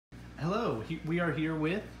Hello, we are here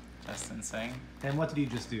with, Justin Singh. and what did you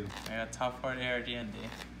just do? I got top 40 ARG and D.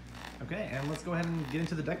 Okay, and let's go ahead and get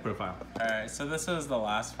into the deck profile. Alright, so this was the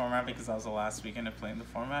last format because that was the last weekend of playing the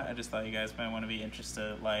format. I just thought you guys might want to be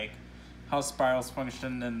interested, like, how spirals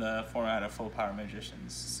function in the format of full power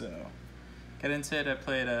magicians. So, get into it. I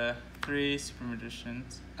played three super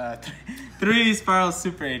magicians, three spiral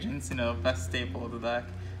super agents, you know, best staple of the deck.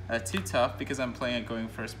 Too tough because I'm playing it going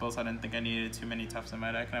first spells. I didn't think I needed too many toughs in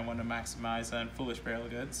my deck, and I wanted to maximize on foolish burial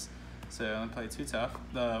goods. So I only played 2 tough.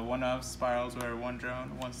 The one of spirals were 1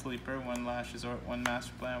 drone, 1 sleeper, 1 last resort, 1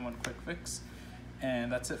 master plan, 1 quick fix,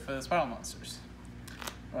 and that's it for the spiral monsters.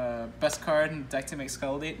 Best card in deck to make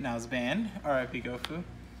Skull Deep now is banned. RIP Gofu.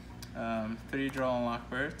 3 draw and lock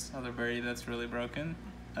birds. Other birdie that's really broken.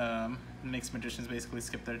 Makes magicians basically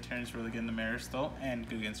skip their turns. Really good in the mirror still, and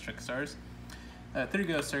good against trickstars. 3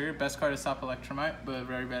 Ghost Trigger. Best card is Stop Electromite, but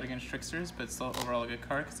very bad against tricksters, but still overall a good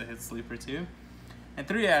card because it hits sleeper too. And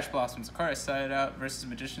 3 Ash Blossoms, a card I started out versus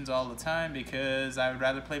magicians all the time because I would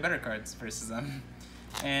rather play better cards versus them.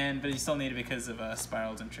 But you still need it because of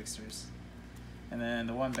spirals and tricksters. And then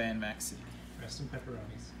the 1 band Maxi. Rest in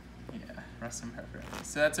pepperonis. Yeah, rest in pepperonis.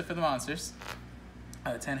 So that's it for the monsters.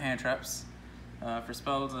 10 hand traps. For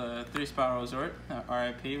spells, 3 Spiral Resort,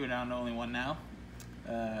 RIP, we're down to only 1 now.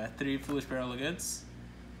 3 Foolish Barrel of Goods.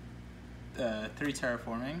 3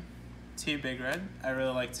 Terraforming. 2 Big Red. I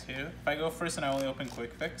really like 2. If I go first and I only open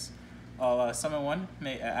Quick Fix, I'll summon 1,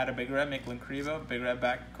 add a Big Red, make Linkrivo, Big Red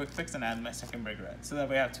back, Quick Fix, and add my second Big Red. So that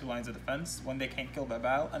we have 2 lines of defense. 1 they can't kill by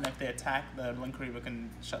battle, and if they attack, the Linkrivo can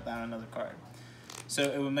shut down another card. So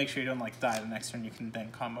it will make sure you don't like die the next turn. You can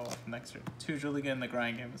then combo off the next turn. 2 is really good in the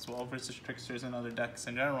grind game as well versus tricksters and other decks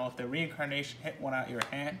in general. If the reincarnation hit 1 out your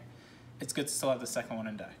hand, it's good to still have the second one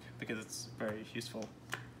in deck because it's very useful.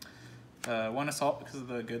 1 Assault because of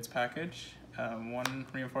the goods package. 1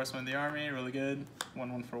 Reinforcement of the Army, really good.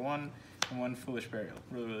 1 for 1, and 1 Foolish Burial,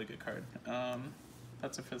 really good card.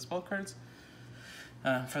 That's it for the spell cards.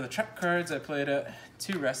 For the trap cards, I played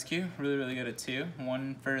 2 Rescue, really good at 2.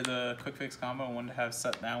 1 for the Quick Fix combo, 1 to have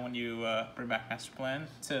set down when you bring back Master Plan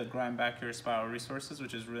to grind back your spiral resources,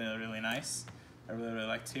 which is really nice. I really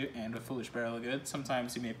like 2, and with Foolish Burial good.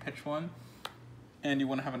 Sometimes you may pitch 1, and you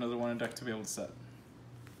want to have another one in deck to be able to set.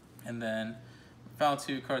 And then final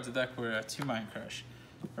 2 cards of deck were 2 Mind Crush.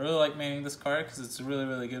 I really like maining this card because it's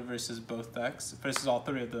really good versus both decks, versus all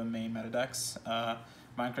 3 of the main meta decks.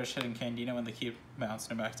 Mind Crush hitting Candino when they keep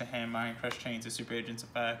bouncing it back to hand, Mind Crush changing to Super Agent's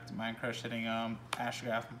effect, Mind Crush hitting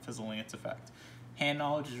Ashraf and fizzling its effect. Hand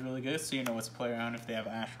Knowledge is really good, so you know what to play around if they have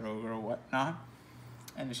Ash Rogue or whatnot.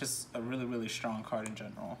 And it's just a really strong card in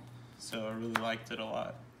general. So I really liked it a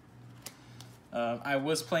lot. I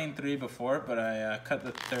was playing 3 before, but I cut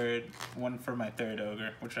the 3rd one for my 3rd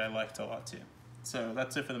Ogre, which I liked a lot too. So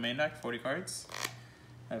that's it for the main deck, 40 cards.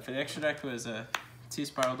 For the extra deck was 2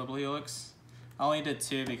 Spiral Double Helix. I only did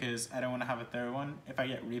 2 because I don't want to have a 3rd one. If I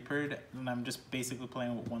get Reapered, then I'm just basically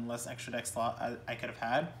playing with 1 less extra deck slot I could have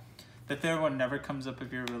had. The 3rd one never comes up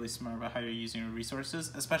if you're really smart about how you're using your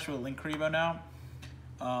resources, especially with Linkrivo now.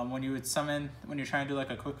 When you would summon, when you're trying to do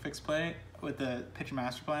like a Quick Fix play, with the Pitch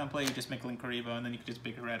Master Plan play, you just make Linkrivo and then you can just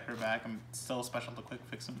Big Red her back and still special to Quick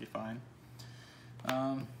Fix and be fine.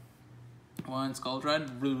 1 Skull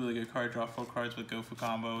Dread, really good card, draw 4 cards with Gofu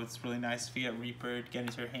combo. It's really nice if you get Reapered, get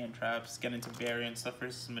into your hand traps, get into variant stuff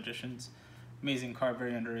versus magicians. Amazing card,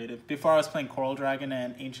 very underrated. Before I was playing Coral Dragon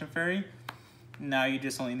and Ancient Fairy, now you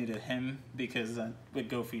just only needed him because with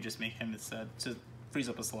Gofu you just make him instead to freeze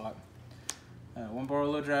up a slot. 1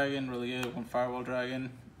 Borolo Dragon, really good. 1 Firewall Dragon,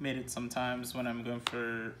 made it sometimes when I'm going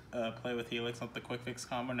for play with Helix, like the Quick Fix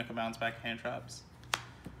combo, and I can bounce back hand traps.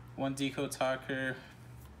 1 Decode Talker,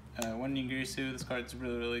 1 Ningirisu, this card's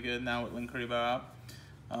really good now with Linkrivo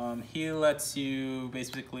out. He lets you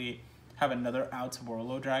basically have another out to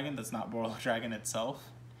Borolo Dragon that's not Borolo Dragon itself.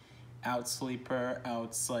 Out Sleeper,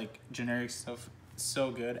 outs like generic stuff,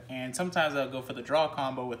 so good. And sometimes I'll go for the draw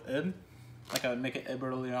combo with Ib. Like I would make an Ib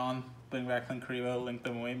early on, bring back Linkrivo, link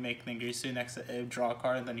them away, make Ningirisu next to Ib, draw a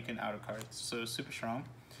card, and then you can out a card. So super strong.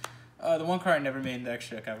 The 1 card I never made in the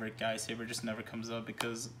extra deck ever, Guy Saber, just never comes up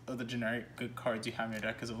because of the generic good cards you have in your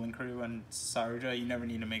deck because of Linkrivo and Saruja. You never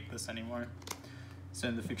need to make this anymore. So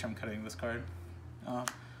in the future I'm cutting this card.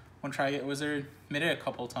 1 Tri-Gate Wizard, made it a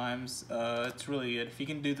couple times. It's really good. If you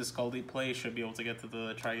can do the Skull Deep play, you should be able to get to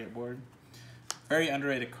the Tri-Gate board. Very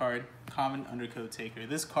underrated card, Common Undercode Taker.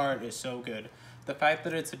 This card is so good. The fact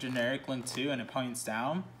that it's a generic Link 2 and it points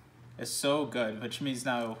down is so good, which means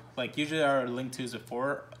now, like, usually our Link 2s of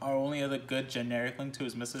 4, our only other good generic Link 2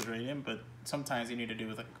 is Mrs. Radiant, but sometimes you need to do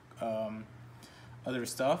with other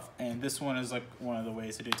stuff, and this one is like one of the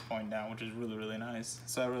ways to do it's going down, which is really, really nice.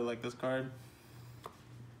 So I really like this card.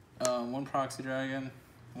 One Proxy Dragon,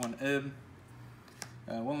 one Ib,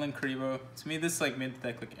 one Linkuriboh. To me, this like made the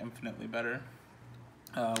deck look infinitely better.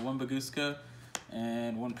 One Baguska,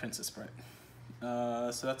 and one Princess Sprite.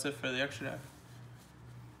 So that's it for the extra deck.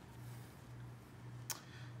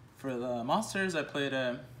 For the monsters, I played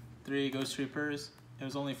 3 Ghost Reapers. It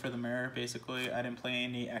was only for the mirror, basically. I didn't play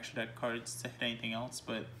any extra deck cards to hit anything else,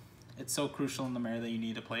 but it's so crucial in the mirror that you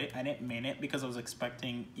need to play it. I didn't main it because I was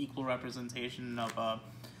expecting equal representation of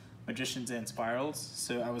Magicians and Spirals,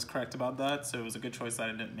 so I was correct about that, so it was a good choice that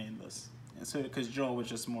I didn't main this. And so, because Joel was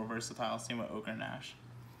just more versatile, same with Ogre and Ash.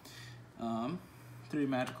 3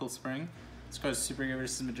 Magical Spring. This card is super good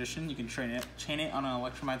versus Magician. You can chain it on an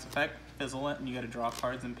Electromagnetic effect, fizzle it, and you gotta draw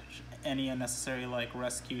cards and pitch any unnecessary like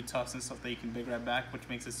rescue tufts and stuff that you can big red back, which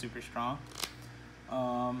makes it super strong.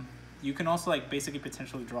 You can also like basically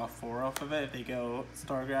potentially draw 4 off of it. If they go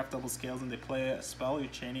Stargraph, double scales, and they play a spell, you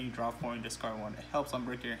chain it, you draw 4 and discard 1. It helps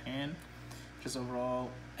unbreak your hand, just overall,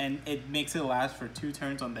 and it makes it last for 2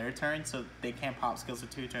 turns on their turn, so they can't pop skills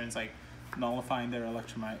for 2 turns, like nullifying their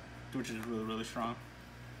Electromite, which is really, really strong.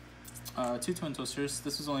 2 Twin Twisters.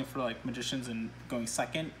 This was only for like Magicians and going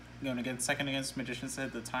second against Magicians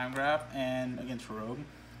at the Time Graph and against Rogue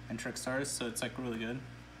and Trickstars, so it's like really good.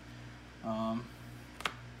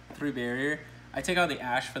 3 Barrier. I take out the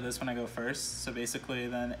Ash for this when I go first, so basically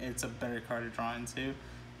then it's a better card to draw into.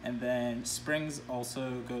 And then Springs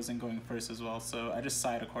also goes in going first as well, so I just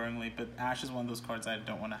side accordingly, but Ash is one of those cards I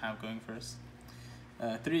don't want to have going first.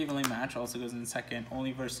 3 Evenly Match also goes in second,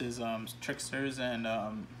 only versus Tricksters and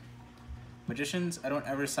Magicians. I don't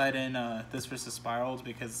ever side in this versus Spirals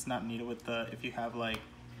because it's not needed with the if you have like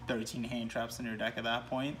 13 hand traps in your deck at that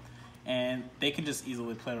point, and they can just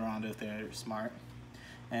easily play around if they're smart.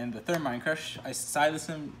 And the 3rd Mind Crush, I side this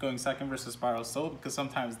in going second versus Spiral still because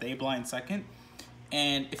sometimes they blind second,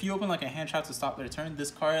 and if you open like a hand trap to stop their turn,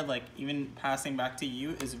 this card like even passing back to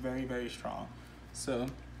you is very, very strong. So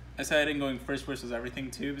I sided in going first versus everything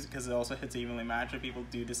too because it also hits evenly matched if people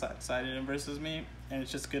do decide sided in versus me, and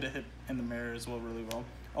it's just good to hit in the mirror as well really well.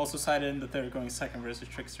 Also sided in the 3rd going second versus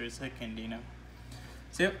Tricksters to hit Candino.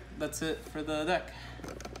 So yep, that's it for the deck.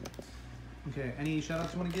 Okay, any shout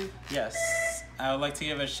outs you want to give? Yes, I would like to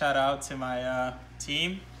give a shout out to my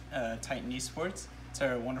team, Titan Esports. It's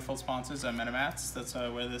our wonderful sponsors, MetaMats. That's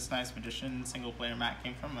where this nice Magician single player mat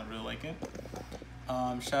came from. I really like it.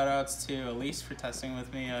 Shout outs to Elise for testing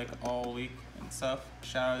with me like all week and stuff.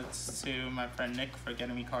 Shout outs to my friend Nick for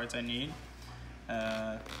getting me cards I need.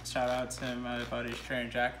 Shout out to my buddies Trey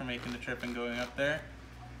and Jack for making the trip and going up there.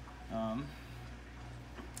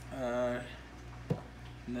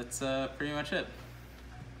 And that's pretty much it.